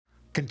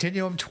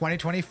Continuum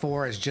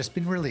 2024 has just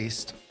been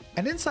released,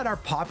 and inside our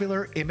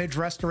popular image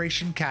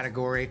restoration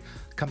category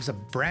comes a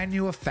brand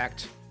new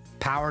effect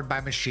powered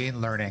by machine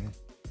learning.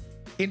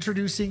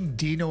 Introducing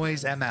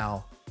DeNoise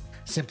ML.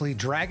 Simply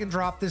drag and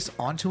drop this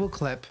onto a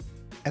clip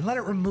and let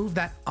it remove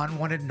that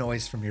unwanted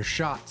noise from your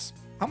shots.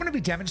 I'm going to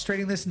be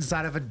demonstrating this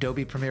inside of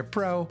Adobe Premiere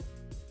Pro,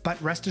 but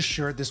rest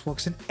assured this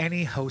works in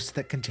any host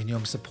that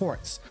Continuum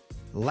supports.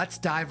 Let's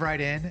dive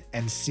right in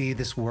and see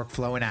this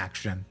workflow in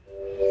action.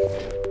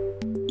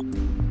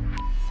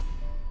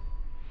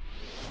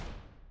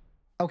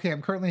 Okay,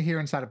 I'm currently here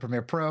inside of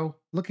Premiere Pro,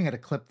 looking at a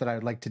clip that I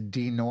would like to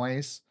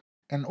denoise.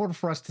 In order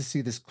for us to see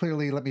this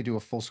clearly, let me do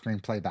a full screen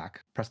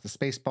playback. Press the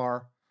space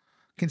bar.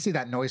 You can see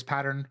that noise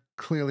pattern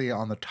clearly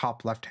on the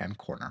top left-hand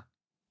corner.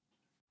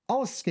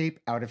 I'll escape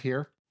out of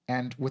here,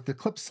 and with the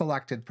clip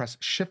selected, press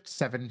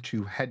Shift-7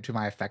 to head to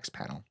my effects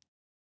panel.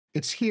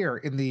 It's here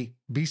in the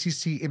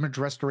BCC image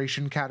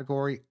restoration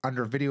category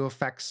under video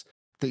effects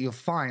that you'll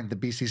find the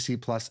BCC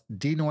Plus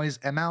DeNoise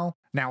ML.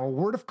 Now, a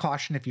word of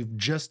caution if you've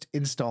just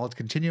installed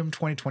Continuum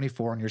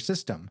 2024 on your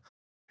system.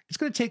 It's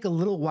going to take a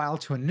little while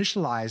to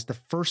initialize the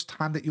first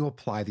time that you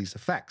apply these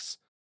effects.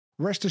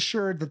 Rest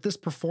assured that this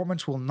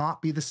performance will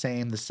not be the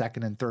same the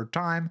second and third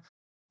time,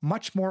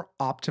 much more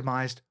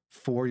optimized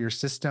for your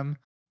system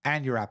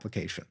and your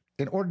application.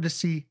 In order to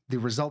see the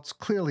results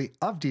clearly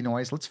of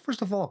denoise, let's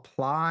first of all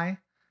apply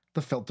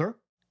the filter,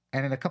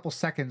 and in a couple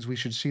seconds we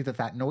should see that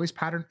that noise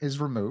pattern is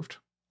removed.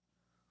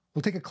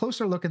 We'll take a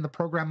closer look in the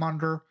program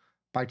monitor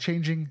by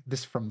changing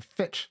this from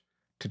fit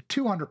to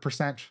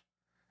 200%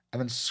 and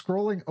then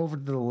scrolling over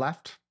to the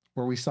left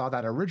where we saw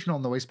that original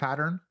noise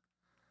pattern.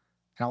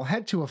 And I'll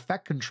head to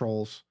Effect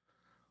Controls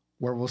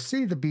where we'll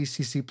see the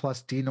BCC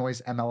Plus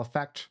DeNoise ML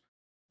effect,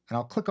 and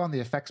I'll click on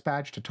the effects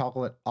badge to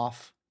toggle it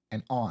off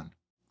and on.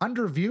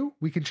 Under View,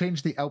 we can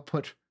change the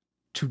output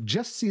to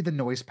just see the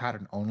noise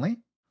pattern only.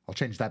 I'll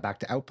change that back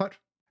to Output.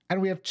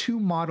 And we have two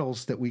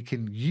models that we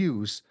can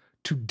use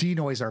to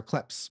denoise our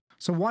clips.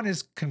 So one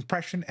is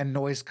compression and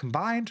noise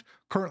combined,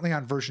 currently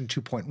on version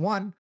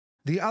 2.1.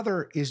 The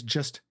other is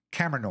just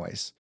camera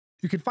noise.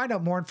 You can find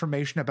out more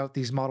information about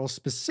these models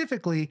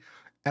specifically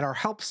at our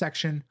help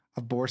section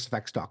of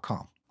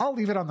borisfx.com. I'll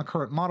leave it on the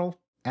current model,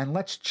 and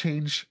let's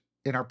change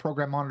in our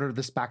program monitor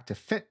this back to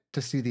fit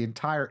to see the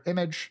entire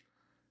image,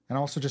 and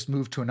also just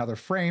move to another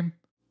frame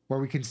where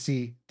we can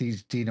see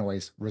these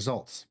denoise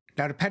results.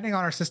 Now, depending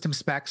on our system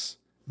specs,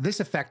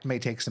 this effect may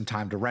take some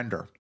time to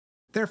render.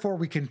 Therefore,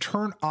 we can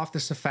turn off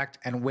this effect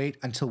and wait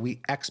until we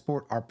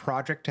export our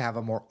project to have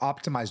a more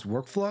optimized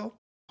workflow.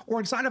 Or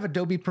inside of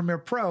Adobe Premiere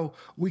Pro,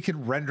 we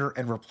can render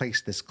and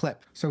replace this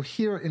clip. So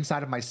here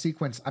inside of my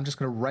sequence, I'm just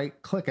going to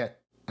right-click it,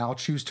 and I'll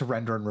choose to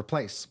render and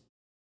replace.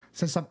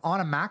 Since I'm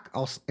on a Mac,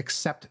 I'll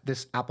accept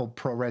this Apple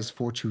ProRes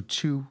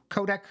 422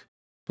 codec,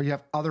 but you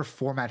have other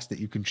formats that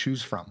you can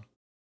choose from.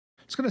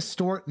 It's going to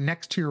store it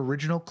next to your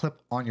original clip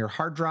on your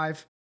hard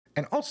drive,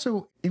 and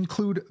also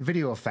include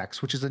video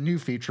effects, which is a new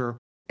feature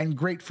and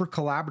great for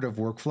collaborative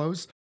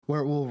workflows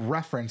where it will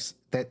reference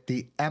that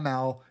the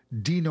ML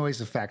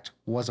denoise effect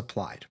was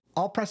applied.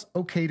 I'll press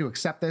OK to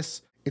accept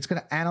this. It's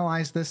going to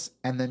analyze this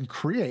and then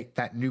create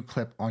that new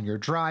clip on your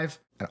drive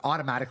and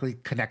automatically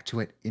connect to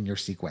it in your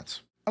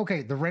sequence.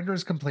 Okay, the render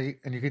is complete,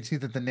 and you can see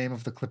that the name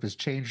of the clip is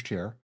changed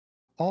here.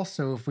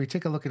 Also, if we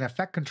take a look at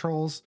Effect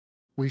Controls,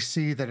 we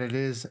see that it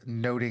is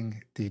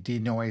noting the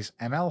DeNoise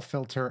ML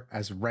filter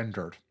as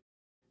rendered.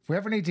 If we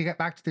ever need to get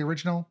back to the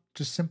original,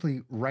 just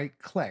simply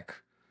right-click,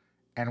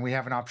 and we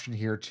have an option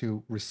here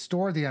to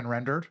restore the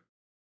unrendered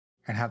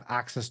and have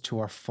access to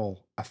our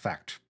full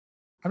effect.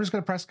 I'm just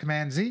going to press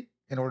Command-Z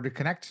in order to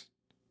connect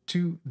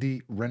to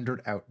the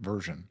rendered out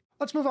version.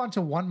 Let's move on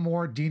to one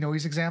more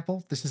denoise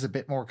example. This is a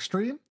bit more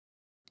extreme.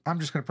 I'm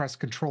just going to press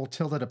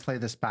Control-tilde to play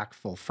this back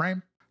full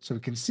frame so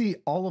we can see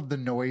all of the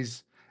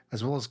noise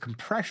as well as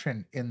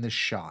compression in this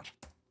shot.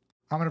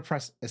 I'm going to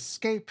press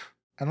Escape,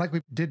 and like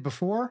we did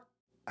before,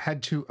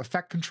 head to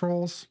Effect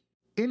Controls,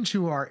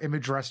 into our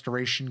image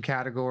restoration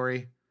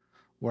category,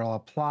 where I'll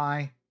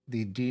apply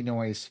the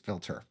denoise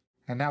filter.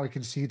 And now we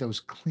can see those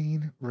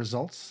clean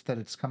results that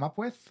it's come up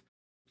with.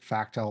 In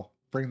fact, I'll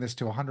bring this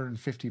to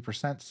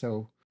 150%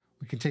 so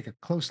we can take a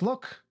close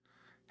look,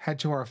 head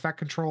to our effect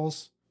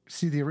controls,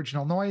 see the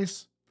original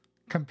noise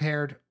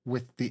compared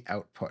with the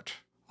output.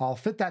 I'll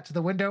fit that to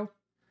the window,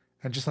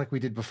 and just like we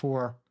did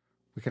before,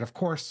 we can of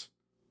course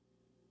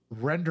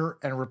render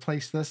and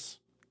replace this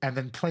and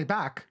then play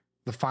back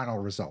the final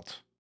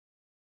result.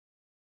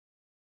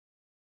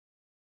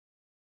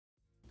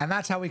 And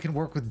that's how we can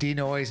work with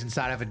denoise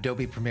inside of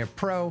Adobe Premiere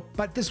Pro,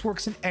 but this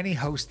works in any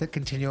host that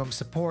Continuum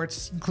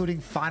supports, including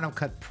Final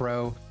Cut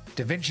Pro,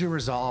 DaVinci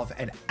Resolve,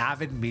 and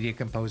Avid Media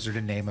Composer, to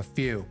name a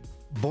few.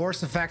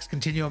 Boris FX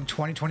Continuum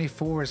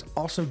 2024 is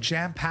also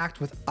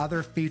jam-packed with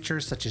other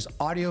features such as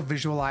audio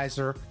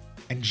visualizer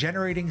and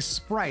generating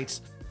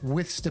sprites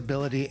with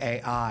Stability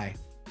AI.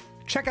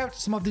 Check out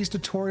some of these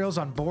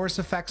tutorials on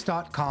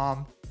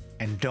borisfx.com,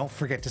 and don't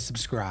forget to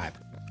subscribe.